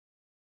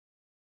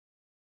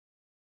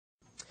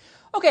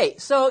Okay,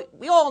 so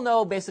we all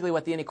know basically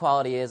what the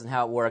inequality is and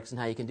how it works and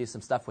how you can do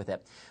some stuff with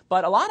it.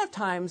 But a lot of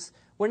times,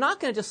 we're not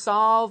going to just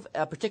solve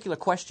a particular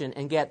question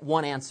and get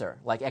one answer,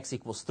 like x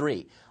equals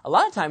 3. A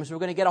lot of times, we're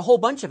going to get a whole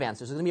bunch of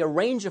answers. There's going to be a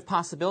range of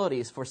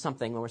possibilities for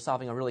something when we're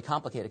solving a really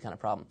complicated kind of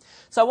problem.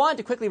 So I wanted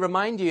to quickly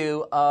remind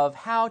you of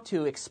how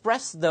to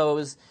express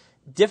those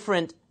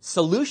different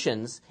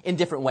solutions in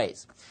different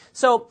ways.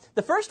 So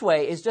the first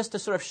way is just to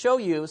sort of show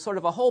you sort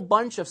of a whole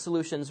bunch of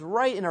solutions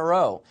right in a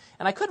row.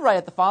 And I could write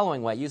it the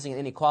following way using an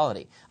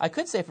inequality. I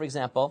could say, for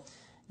example,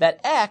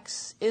 that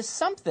x is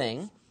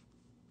something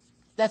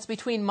that's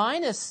between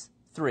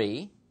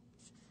 -3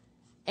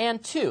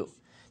 and 2.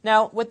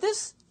 Now, what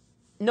this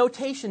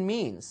notation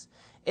means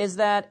is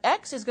that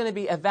x is going to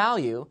be a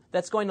value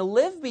that's going to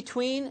live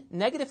between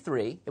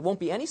 -3, it won't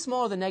be any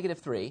smaller than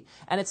 -3,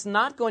 and it's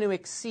not going to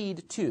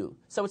exceed 2.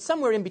 So it's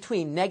somewhere in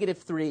between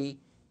 -3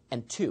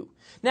 and 2.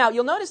 Now,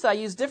 you'll notice that I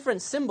use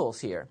different symbols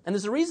here, and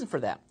there's a reason for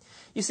that.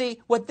 You see,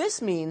 what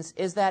this means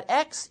is that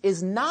x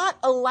is not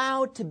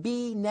allowed to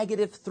be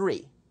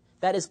 -3.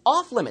 That is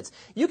off limits.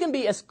 You can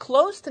be as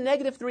close to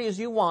 -3 as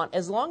you want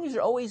as long as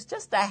you're always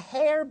just a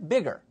hair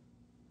bigger.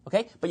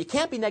 Okay? But you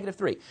can't be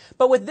 -3.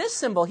 But with this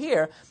symbol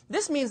here,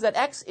 this means that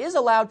x is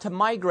allowed to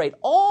migrate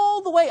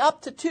all the way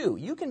up to 2.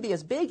 You can be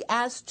as big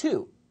as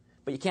 2,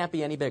 but you can't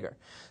be any bigger.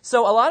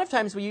 So a lot of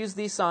times we use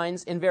these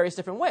signs in various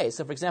different ways.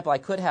 So for example, I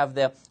could have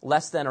the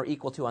less than or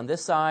equal to on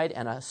this side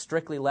and a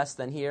strictly less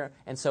than here,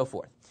 and so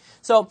forth.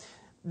 So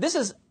this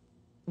is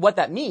what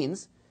that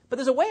means, but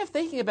there's a way of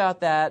thinking about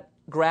that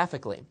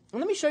graphically. And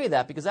let me show you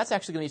that, because that's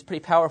actually going to be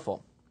pretty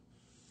powerful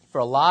for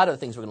a lot of the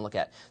things we're going to look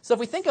at. So if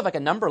we think of like a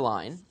number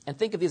line and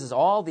think of these as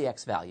all the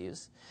x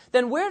values,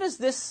 then where does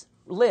this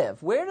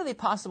live? Where are the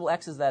possible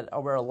x's that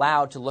we're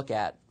allowed to look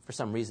at for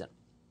some reason?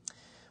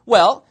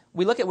 Well,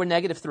 we look at where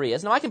 -3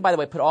 is. Now, I can, by the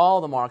way, put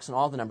all the marks and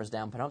all the numbers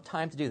down, but I don't have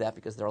time to do that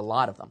because there are a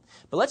lot of them.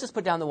 But let's just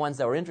put down the ones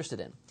that we're interested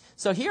in.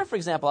 So here, for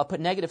example, I'll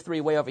put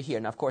 -3 way over here.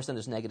 Now, of course, then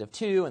there's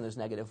 -2, and there's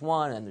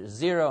 -1, and there's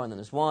 0, and then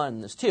there's 1,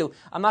 and there's 2.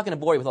 I'm not going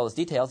to bore you with all those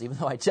details, even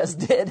though I just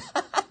did.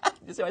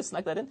 You see how I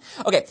snuck that in?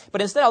 Okay,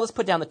 but instead I'll just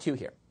put down the 2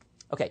 here.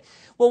 Okay,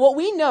 well, what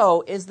we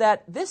know is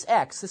that this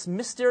x, this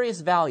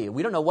mysterious value,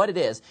 we don't know what it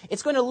is,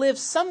 it's going to live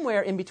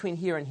somewhere in between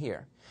here and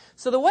here.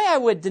 So the way I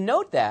would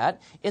denote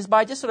that is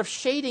by just sort of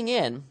shading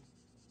in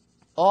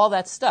all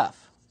that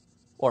stuff,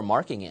 or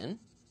marking in,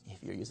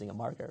 if you're using a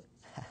marker.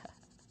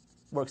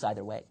 Works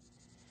either way.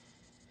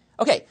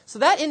 Okay, so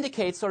that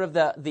indicates sort of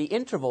the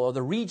interval or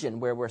the region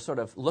where we're sort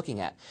of looking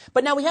at.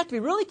 But now we have to be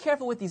really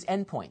careful with these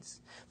endpoints.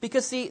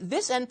 Because, see,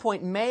 this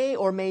endpoint may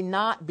or may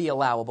not be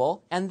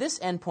allowable, and this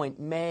endpoint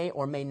may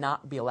or may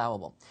not be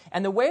allowable.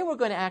 And the way we're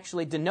going to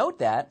actually denote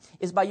that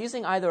is by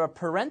using either a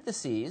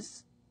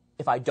parentheses,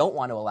 if I don't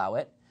want to allow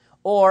it,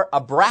 or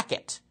a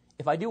bracket,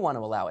 if I do want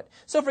to allow it.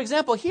 So, for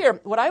example, here,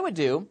 what I would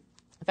do,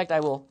 in fact, I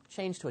will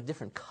change to a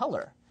different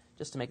color,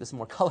 just to make this a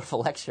more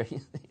colorful lecture.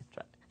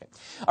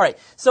 All right,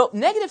 so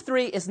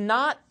 -3 is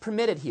not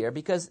permitted here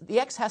because the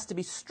x has to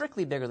be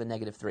strictly bigger than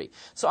 -3.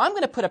 So I'm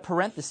going to put a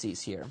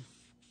parentheses here,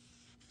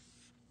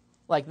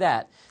 like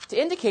that, to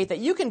indicate that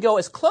you can go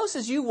as close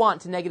as you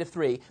want to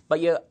 -3, but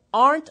you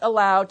aren't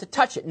allowed to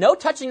touch it. No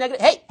touching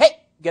negative.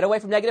 Hey, get away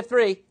from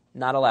 -3.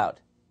 Not allowed.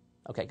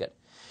 Okay, good.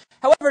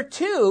 However,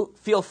 2,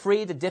 feel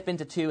free to dip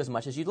into 2 as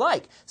much as you'd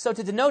like. So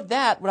to denote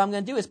that, what I'm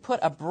going to do is put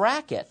a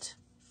bracket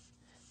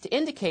to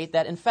indicate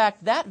that, in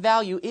fact, that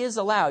value is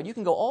allowed. You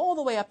can go all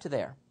the way up to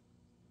there.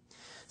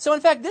 So,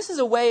 in fact, this is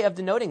a way of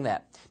denoting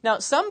that. Now,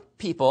 some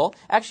people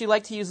actually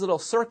like to use little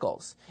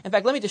circles. In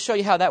fact, let me just show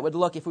you how that would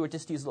look if we were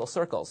just to use little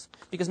circles.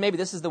 Because maybe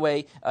this is the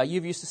way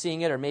you've used to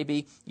seeing it, or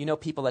maybe you know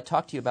people that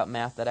talk to you about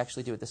math that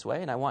actually do it this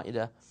way, and I want you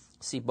to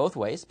see both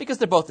ways, because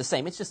they're both the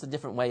same. It's just a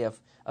different way of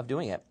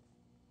doing it.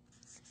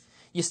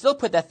 You still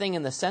put that thing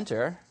in the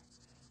center,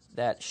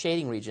 that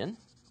shading region,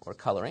 or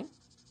coloring.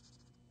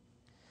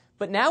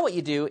 But now what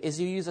you do is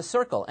you use a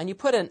circle, and you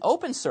put an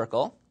open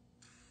circle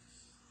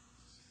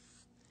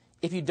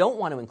if you don't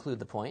want to include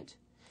the point,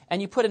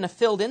 and you put in a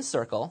filled-in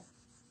circle,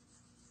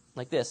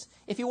 like this,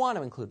 if you want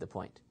to include the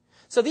point.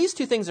 So these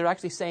two things are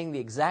actually saying the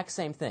exact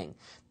same thing.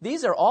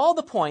 These are all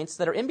the points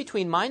that are in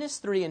between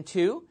 -3 and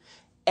 2,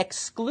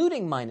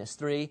 excluding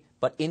 -3,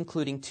 but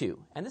including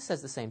 2. And this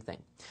says the same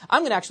thing.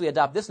 I'm going to actually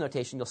adopt this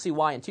notation. You'll see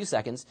why in 2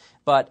 seconds.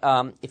 But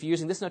if you're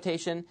using this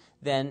notation,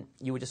 then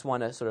you would just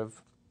want to sort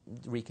of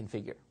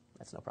reconfigure.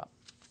 That's no problem.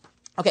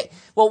 Okay,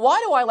 well,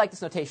 why do I like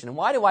this notation? And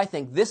why do I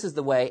think this is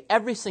the way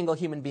every single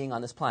human being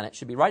on this planet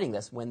should be writing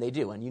this when they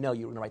do? And you know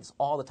you're going to write this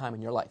all the time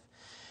in your life.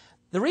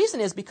 The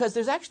reason is because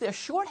there's actually a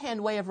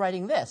shorthand way of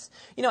writing this.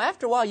 You know,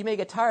 after a while, you may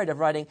get tired of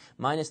writing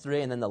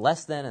 -3 and then the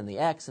less than and the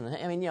x. And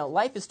I mean, you know,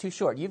 life is too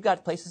short. You've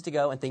got places to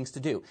go and things to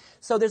do.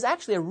 So there's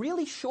actually a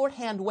really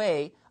shorthand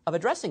way of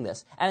addressing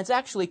this. And it's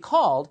actually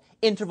called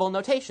interval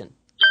notation.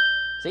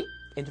 See?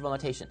 Interval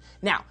notation.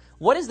 Now,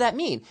 what does that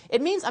mean?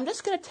 It means I'm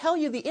just going to tell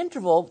you the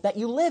interval that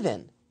you live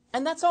in.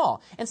 And that's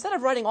all. Instead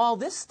of writing all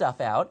this stuff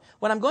out,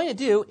 what I'm going to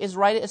do is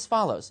write it as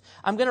follows.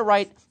 I'm going to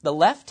write the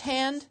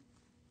left-hand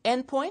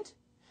endpoint,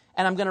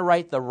 and I'm going to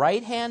write the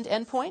right-hand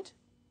endpoint,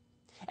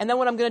 And then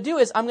what I'm going to do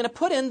is I'm going to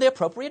put in the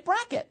appropriate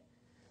bracket.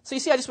 So you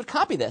see, I just would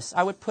copy this.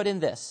 I would put in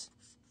this.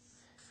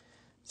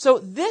 So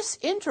this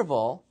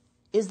interval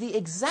is the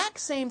exact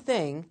same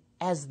thing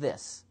as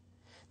this.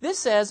 This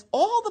says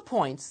all the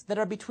points that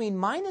are between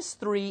minus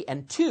 3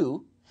 and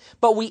 2,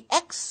 but we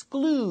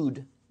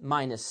exclude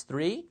minus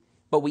 3,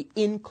 but we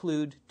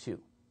include 2.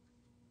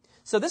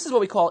 So this is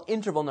what we call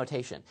interval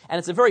notation. And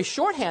it's a very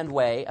shorthand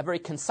way, a very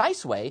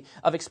concise way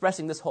of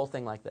expressing this whole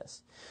thing like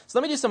this. So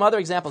let me do some other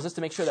examples just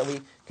to make sure that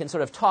we can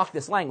sort of talk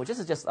this language. This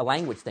is just a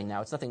language thing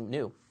now. It's nothing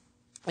new.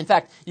 In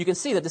fact, you can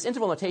see that this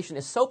interval notation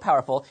is so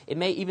powerful, it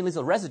may even leave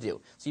a residue.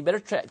 So you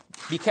better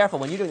be careful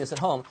when you're doing this at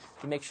home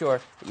to make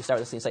sure that you start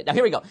with this clean slate. Now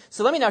here we go.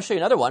 So let me now show you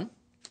another one.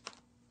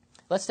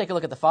 Let's take a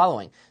look at the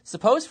following.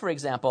 Suppose, for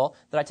example,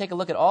 that I take a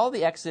look at all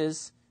the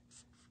x's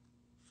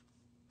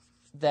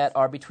that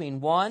are between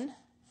 1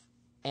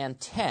 and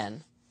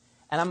 10,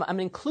 and I'm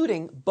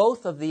including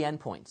both of the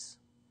endpoints.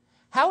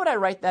 How would I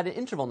write that in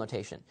interval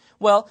notation?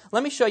 Well,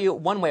 let me show you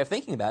one way of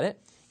thinking about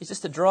it. It's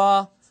just to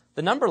draw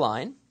the number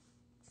line,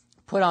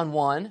 put on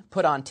 1,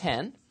 put on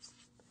 10,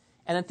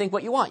 and then think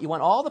what you want. You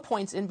want all the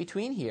points in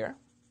between here.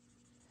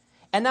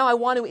 And now I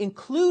want to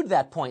include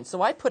that point.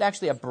 So I put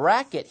actually a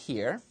bracket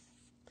here,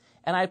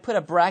 and I put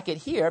a bracket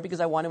here because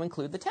I want to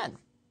include the 10.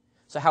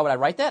 So how would I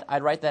write that?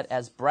 I'd write that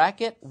as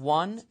bracket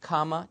 1,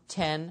 comma,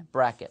 10,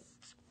 bracket.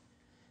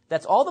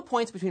 That's all the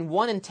points between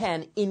 1 and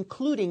 10,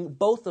 including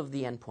both of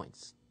the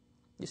endpoints.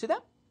 You see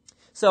that?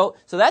 So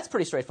that's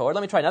pretty straightforward.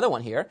 Let me try another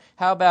one here.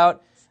 How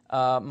about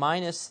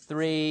minus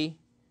 3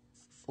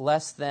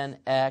 less than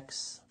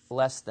x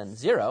less than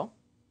 0.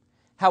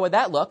 How would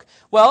that look?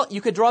 Well,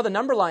 you could draw the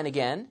number line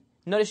again.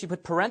 Notice you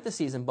put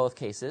parentheses in both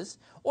cases.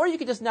 Or you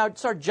could just now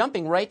start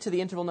jumping right to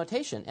the interval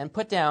notation and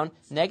put down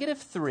negative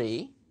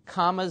 3,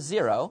 comma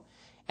 0.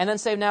 And then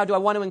say, now, do I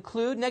want to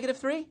include negative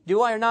 3?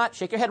 Do I or not?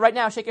 Shake your head right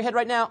now. Shake your head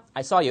right now.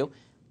 I saw you.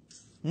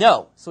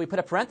 No. So we put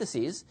a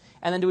parentheses.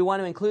 And then do we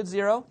want to include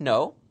 0?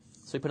 No.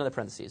 So we put another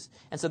parentheses.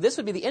 And so this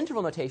would be the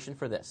interval notation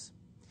for this.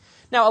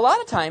 Now, a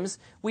lot of times,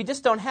 we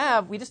just don't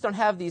have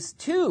these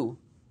two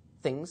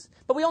things,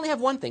 but we only have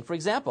one thing. For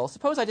example,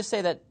 suppose I just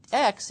say that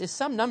x is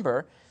some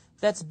number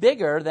that's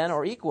bigger than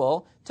or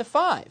equal to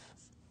 5.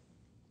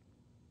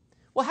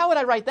 Well, how would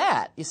I write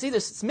that? You see,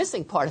 this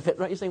missing part of it,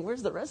 right? You're saying,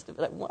 where's the rest of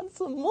it? I want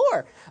some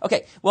more.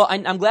 Okay, well,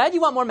 I'm glad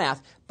you want more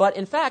math, but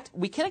in fact,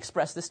 we can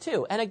express this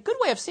too. And a good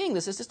way of seeing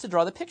this is just to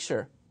draw the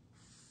picture.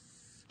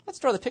 Let's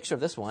draw the picture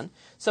of this one.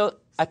 So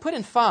I put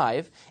in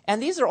 5,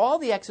 and these are all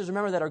the x's,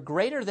 remember, that are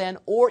greater than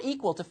or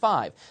equal to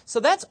 5. So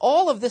that's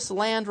all of this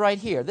land right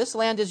here. This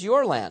land is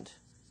your land,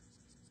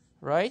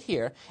 right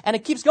here. And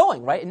it keeps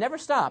going, right? It never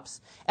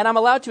stops. And I'm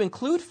allowed to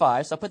include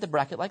 5, so I'll put the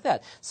bracket like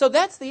that. So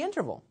that's the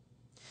interval.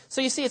 So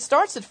you see, it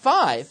starts at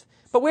 5,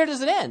 but where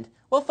does it end?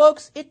 Well,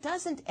 folks, it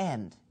doesn't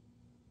end.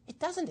 It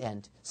doesn't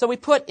end. So we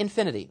put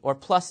infinity, or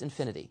plus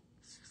infinity.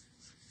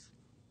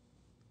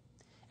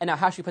 And now,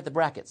 how should we put the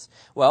brackets?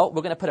 Well,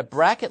 we're going to put a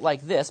bracket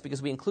like this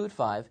because we include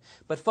 5.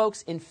 But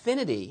folks,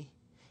 infinity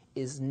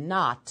is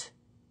not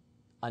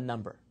a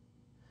number.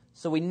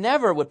 So we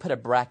never would put a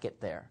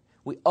bracket there.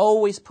 We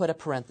always put a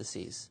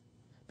parentheses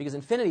because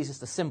infinity is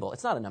just a symbol.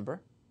 It's not a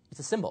number. It's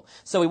a symbol.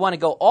 So we want to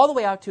go all the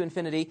way out to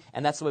infinity,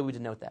 and that's the way we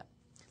denote that.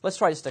 Let's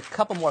try just a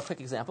couple more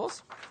quick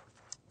examples.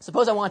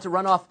 Suppose I want to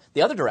run off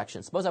the other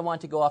direction. Suppose I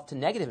want to go off to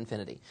negative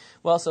infinity.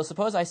 Well, so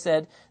suppose I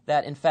said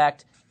that, in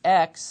fact,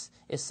 x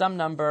is some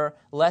number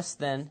less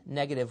than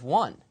negative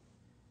 1.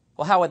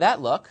 Well, how would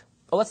that look?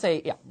 Well, let's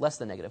say, less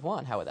than negative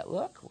 1. How would that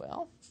look?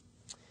 Well,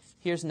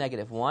 here's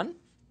negative 1.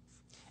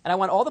 And I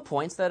want all the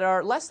points that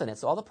are less than it,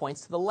 so all the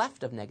points to the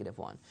left of negative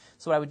 1.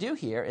 So what I would do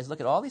here is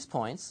look at all these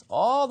points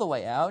all the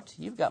way out.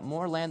 You've got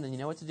more land than you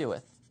know what to do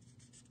with.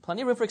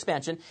 Plenty of room for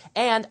expansion.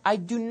 And I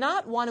do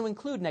not want to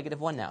include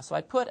negative 1 now. So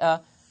I put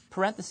a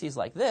parentheses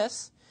like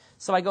this.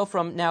 So I go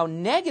from now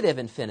negative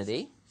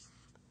infinity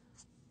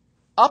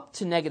up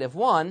to negative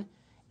 1,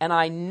 and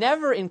I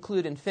never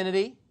include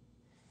infinity.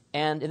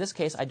 And in this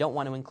case, I don't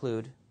want to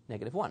include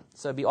negative 1.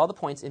 So it would be all the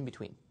points in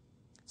between.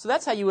 So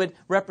that's how you would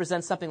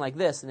represent something like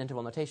this in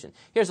interval notation.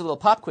 Here's a little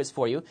pop quiz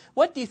for you.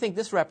 What do you think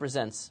this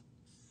represents?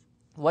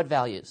 What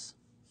values?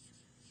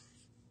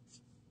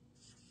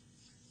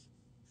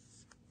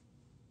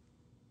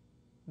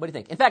 What do you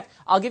think? In fact,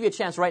 I'll give you a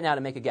chance right now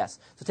to make a guess.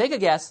 So take a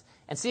guess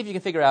and see if you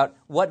can figure out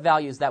what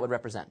values that would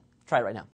represent. Try it right now.